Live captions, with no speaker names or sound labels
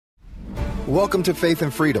Welcome to Faith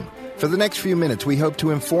and Freedom. For the next few minutes, we hope to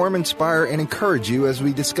inform, inspire, and encourage you as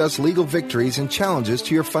we discuss legal victories and challenges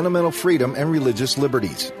to your fundamental freedom and religious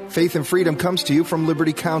liberties. Faith and Freedom comes to you from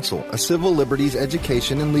Liberty Counsel, a civil liberties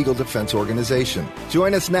education and legal defense organization.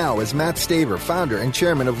 Join us now as Mat Staver, founder and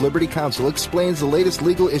chairman of Liberty Counsel, explains the latest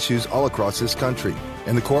legal issues all across this country.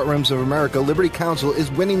 In the courtrooms of America, Liberty Counsel is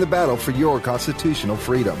winning the battle for your constitutional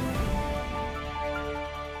freedom.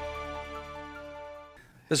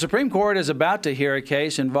 The Supreme Court is about to hear a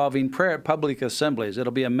case involving prayer at public assemblies.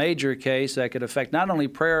 It'll be a major case that could affect not only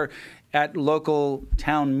prayer at local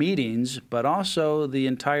town meetings, but also the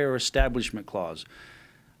entire Establishment Clause.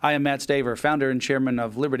 I am Matt Staver, founder and chairman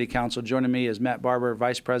of Liberty Counsel. Joining me is Matt Barber,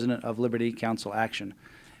 vice president of Liberty Counsel Action.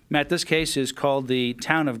 Matt, this case is called the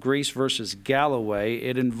Town of Greece versus Galloway.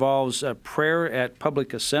 It involves prayer at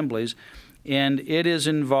public assemblies, and it is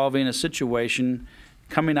involving a situation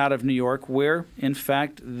coming out of New York where, in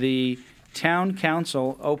fact, the town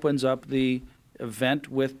council opens up the event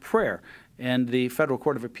with prayer. And the Federal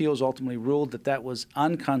Court of Appeals ultimately ruled that that was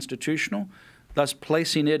unconstitutional, thus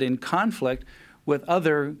placing it in conflict with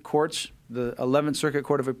other courts, the 11th Circuit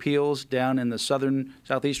Court of Appeals down in the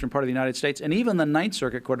southeastern part of the United States, and even the 9th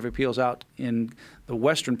Circuit Court of Appeals out in the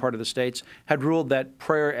western part of the states had ruled that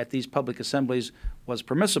prayer at these public assemblies was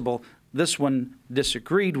permissible. This one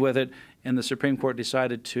disagreed with it, and the Supreme Court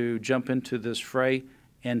decided to jump into this fray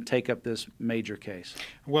and take up this major case.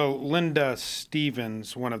 Well, Linda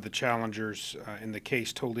Stevens, one of the challengers in the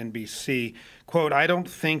case, told NBC, quote, "I don't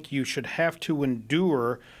think you should have to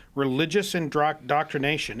endure religious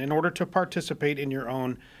indoctrination in order to participate in your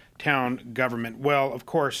own town government." Well, of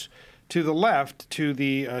course, to the left, to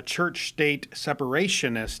the church-state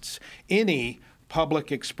separationists, any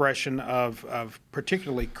public expression of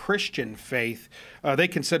particularly Christian faith, they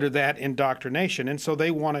consider that indoctrination. And so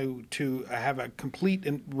they want to have a complete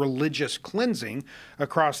religious cleansing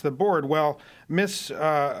across the board. Well, Ms.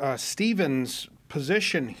 Stevens'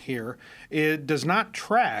 position here, it does not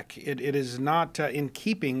track. It is not in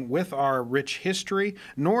keeping with our rich history,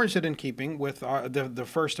 nor is it in keeping with the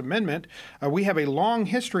First Amendment. We have a long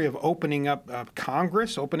history of opening up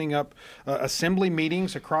Congress, opening up assembly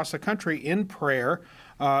meetings across the country in prayer,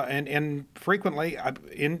 and frequently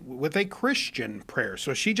with a Christian prayer.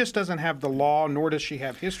 So she just doesn't have the law, nor does she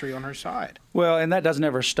have history on her side. Well, and that doesn't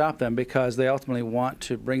ever stop them, because they ultimately want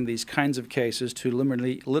to bring these kinds of cases to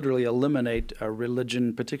literally eliminate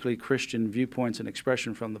religion, particularly Christian viewpoints and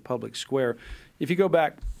expression from the public square. If you go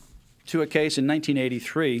back to a case in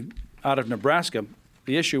 1983 out of Nebraska,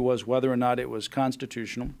 the issue was whether or not it was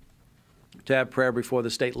constitutional to have prayer before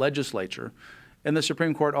the state legislature. And the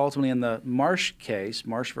Supreme Court ultimately in the Marsh case,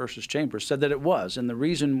 Marsh versus Chambers, said that it was. And the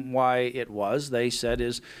reason why it was, they said,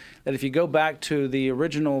 is that if you go back to the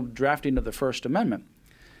original drafting of the First Amendment,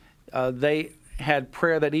 they had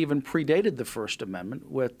prayer that even predated the First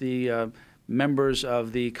Amendment with the members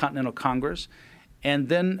of the Continental Congress. And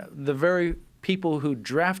then the very people who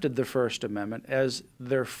drafted the First Amendment as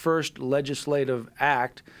their first legislative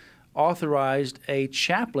act authorized a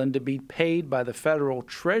chaplain to be paid by the federal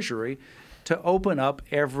treasury to open up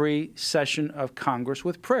every session of Congress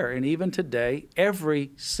with prayer. And even today, every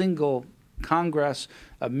single congressional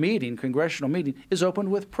meeting is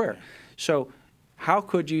opened with prayer. So how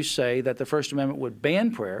could you say that the First Amendment would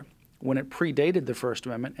ban prayer when it predated the First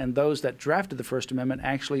Amendment, and those that drafted the First Amendment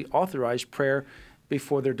actually authorized prayer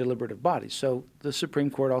before their deliberative bodies? So the Supreme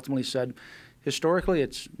Court ultimately said, historically,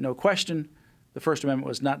 it's no question, the First Amendment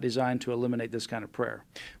was not designed to eliminate this kind of prayer.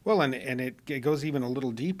 Well, and it goes even a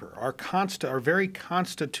little deeper. Our very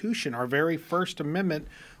Constitution, our very First Amendment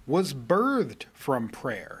was birthed from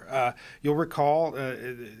prayer. You'll recall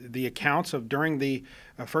the accounts of during the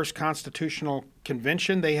first Constitutional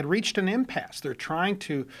Convention, they had reached an impasse. They're trying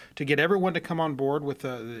to get everyone to come on board with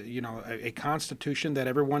a constitution that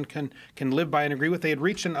everyone can live by and agree with. They had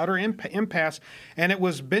reached an utter impasse, and it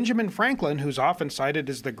was Benjamin Franklin, who's often cited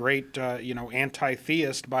as the great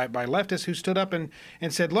anti-theist by leftists, who stood up and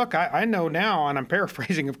said, "Look, I know now," and I'm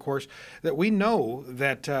paraphrasing, of course, that we know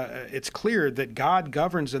that it's clear that God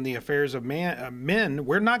governs in the affairs of men.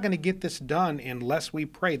 We're not going to get this done unless we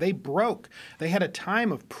pray. They broke. They had a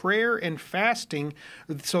time of prayer and fasting.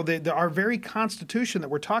 So our very Constitution that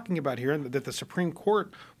we're talking about here, and that the Supreme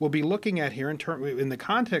Court will be looking at here in the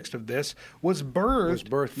context of this, was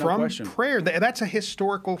birthed from prayer. That's a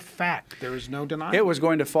historical fact. There is no denying it. Was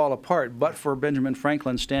going to fall apart, but for Benjamin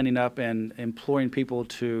Franklin standing up and imploring people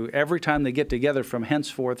to, every time they get together from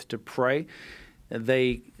henceforth, to pray.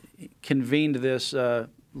 They convened this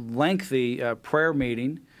lengthy prayer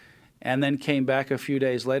meeting, and then came back a few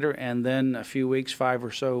days later, and then a few weeks, 5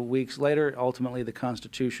 or so weeks later, ultimately the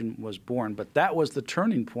Constitution was born. But that was the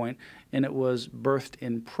turning point, and it was birthed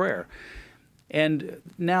in prayer. And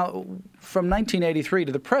now, from 1983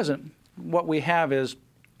 to the present, what we have is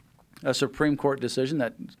a Supreme Court decision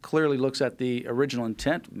that clearly looks at the original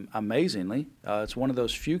intent, amazingly. It's one of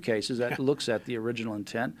those few cases that looks at the original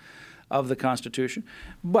intent of the Constitution.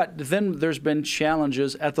 But then there's been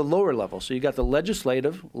challenges at the lower level. So you got the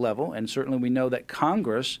legislative level, and certainly we know that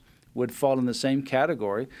Congress would fall in the same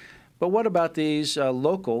category. But what about these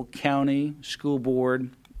local, county, school board,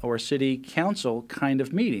 or city council kind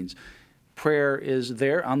of meetings? Prayer is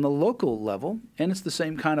there on the local level, and it's the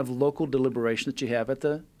same kind of local deliberation that you have at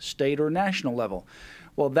the state or national level.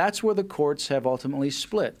 Well, that's where the courts have ultimately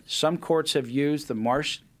split. Some courts have used the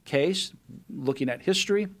Marsh case, looking at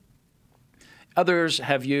history. Others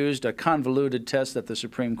have used a convoluted test that the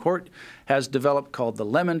Supreme Court has developed called the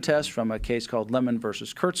Lemon test from a case called Lemon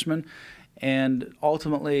versus Kurtzman, and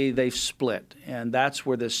ultimately they've split. And that's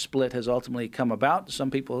where this split has ultimately come about. Some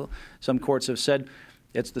courts have said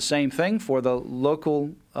it's the same thing for the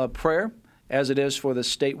local prayer as it is for the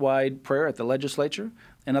statewide prayer at the legislature.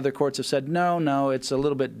 And other courts have said, no, it's a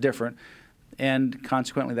little bit different. And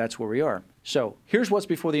consequently, that's where we are. So here's what's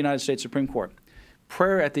before the United States Supreme Court.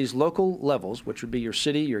 Prayer at these local levels, which would be your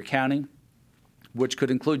city, your county, which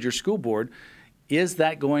could include your school board, is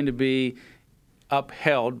that going to be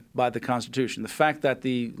upheld by the Constitution? The fact that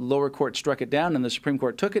the lower court struck it down and the Supreme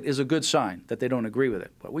Court took it is a good sign that they don't agree with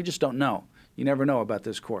it. But we just don't know. You never know about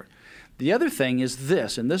this court. The other thing is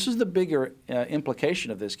this, and this is the bigger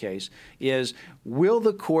implication of this case, is will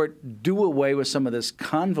the court do away with some of this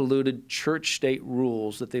convoluted church-state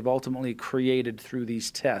rules that they've ultimately created through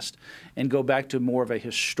these tests and go back to more of a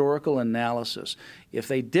historical analysis? If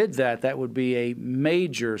they did that, that would be a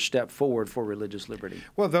major step forward for religious liberty.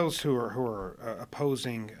 Well, those who are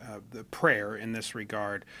opposing the prayer in this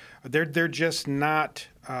regard, they're just not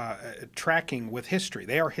tracking with history.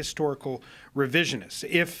 They are historical revisionists.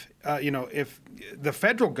 If the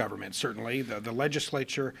federal government, certainly the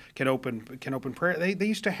legislature can open prayer, they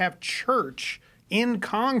used to have church in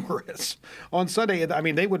Congress on Sunday. I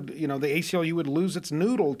mean, they would, the ACLU would lose its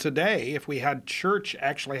noodle today if we had church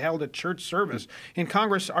actually held a church service in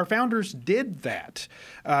Congress. Our founders did that,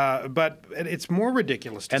 but it's more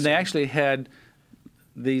ridiculous to say. And they actually had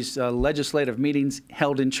these legislative meetings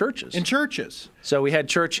held in churches. In churches. So we had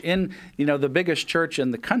church in, the biggest church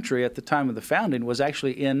in the country at the time of the founding was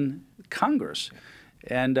actually in Congress.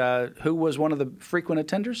 And who was one of the frequent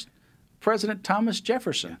attenders? President Thomas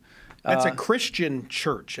Jefferson. That's a Christian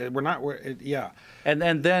church. And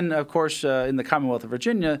then, of course, in the Commonwealth of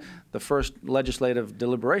Virginia, the first legislative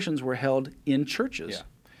deliberations were held in churches. Yeah.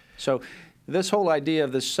 So this whole idea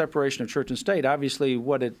of this separation of church and state, obviously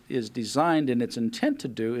what it is designed and its intent to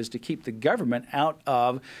do is to keep the government out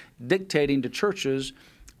of dictating to churches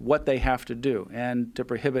what they have to do and to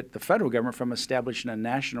prohibit the federal government from establishing a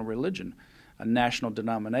national religion, a national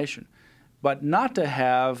denomination. But not to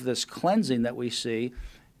have this cleansing that we see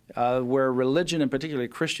where religion, and particularly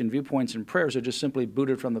Christian viewpoints and prayers, are just simply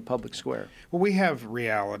booted from the public square. Well, we have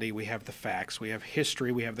reality, we have the facts, we have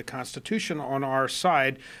history, we have the Constitution on our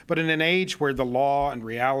side, but in an age where the law and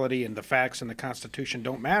reality and the facts and the Constitution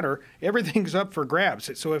don't matter, everything's up for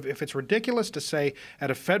grabs. So if it's ridiculous to say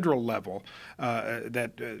at a federal level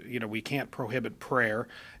that we can't prohibit prayer,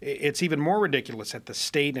 it's even more ridiculous at the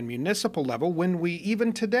state and municipal level when we,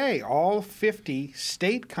 even today, all 50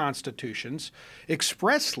 state constitutions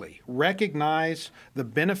expressly recognize the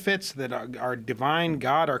benefits that our divine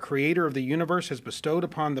God, our creator of the universe, has bestowed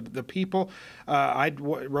upon the people. I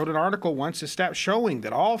wrote an article once showing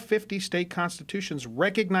that all 50 state constitutions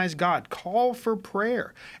recognize God, call for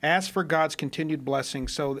prayer, ask for God's continued blessing.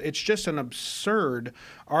 So it's just an absurd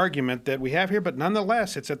argument that we have here, but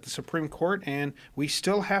nonetheless, it's at the Supreme Court, and we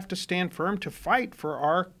still have to stand firm to fight for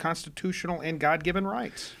our constitutional and God-given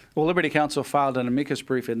rights. Well, Liberty Counsel filed an amicus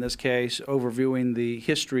brief in this case overviewing the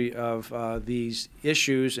history of these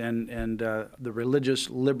issues and the religious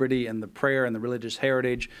liberty and the prayer and the religious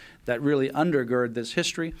heritage that really undergird this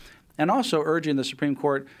history, and also urging the Supreme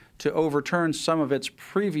Court to overturn some of its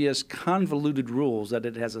previous convoluted rules that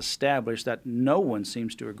it has established that no one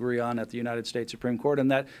seems to agree on at the United States Supreme Court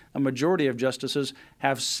and that a majority of justices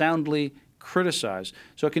have soundly criticized.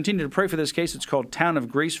 So I continue to pray for this case. It's called Town of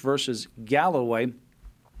Greece versus Galloway.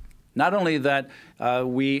 Not only that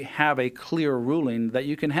we have a clear ruling that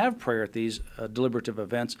you can have prayer at these deliberative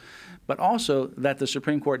events, but also that the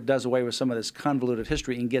Supreme Court does away with some of this convoluted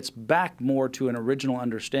history and gets back more to an original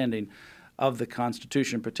understanding of the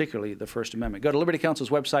Constitution, particularly the First Amendment. Go to Liberty Counsel's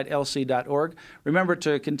website, lc.org. Remember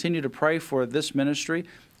to continue to pray for this ministry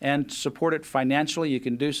and support it financially. You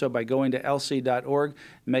can do so by going to lc.org,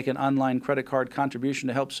 make an online credit card contribution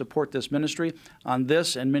to help support this ministry. On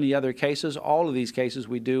this and many other cases, all of these cases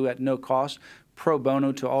we do at no cost, pro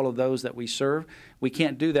bono to all of those that we serve. We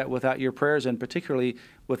can't do that without your prayers and particularly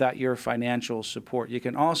without your financial support. You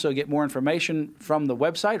can also get more information from the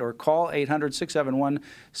website or call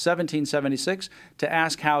 800-671-1776 to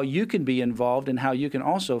ask how you can be involved and how you can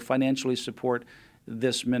also financially support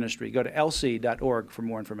this ministry. Go to lc.org for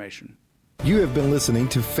more information. You have been listening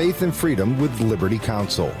to Faith and Freedom with Liberty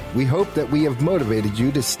Counsel. We hope that we have motivated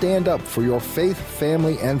you to stand up for your faith,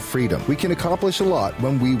 family, and freedom. We can accomplish a lot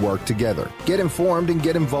when we work together. Get informed and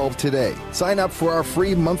get involved today. Sign up for our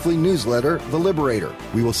free monthly newsletter, The Liberator.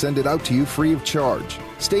 We will send it out to you free of charge.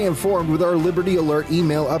 Stay informed with our Liberty Alert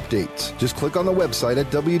email updates. Just click on the website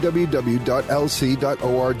at www.lc.org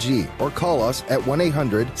or call us at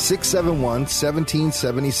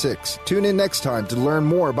 1-800-671-1776. Tune in next time to learn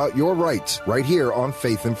more about your rights right here on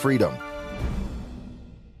Faith and Freedom.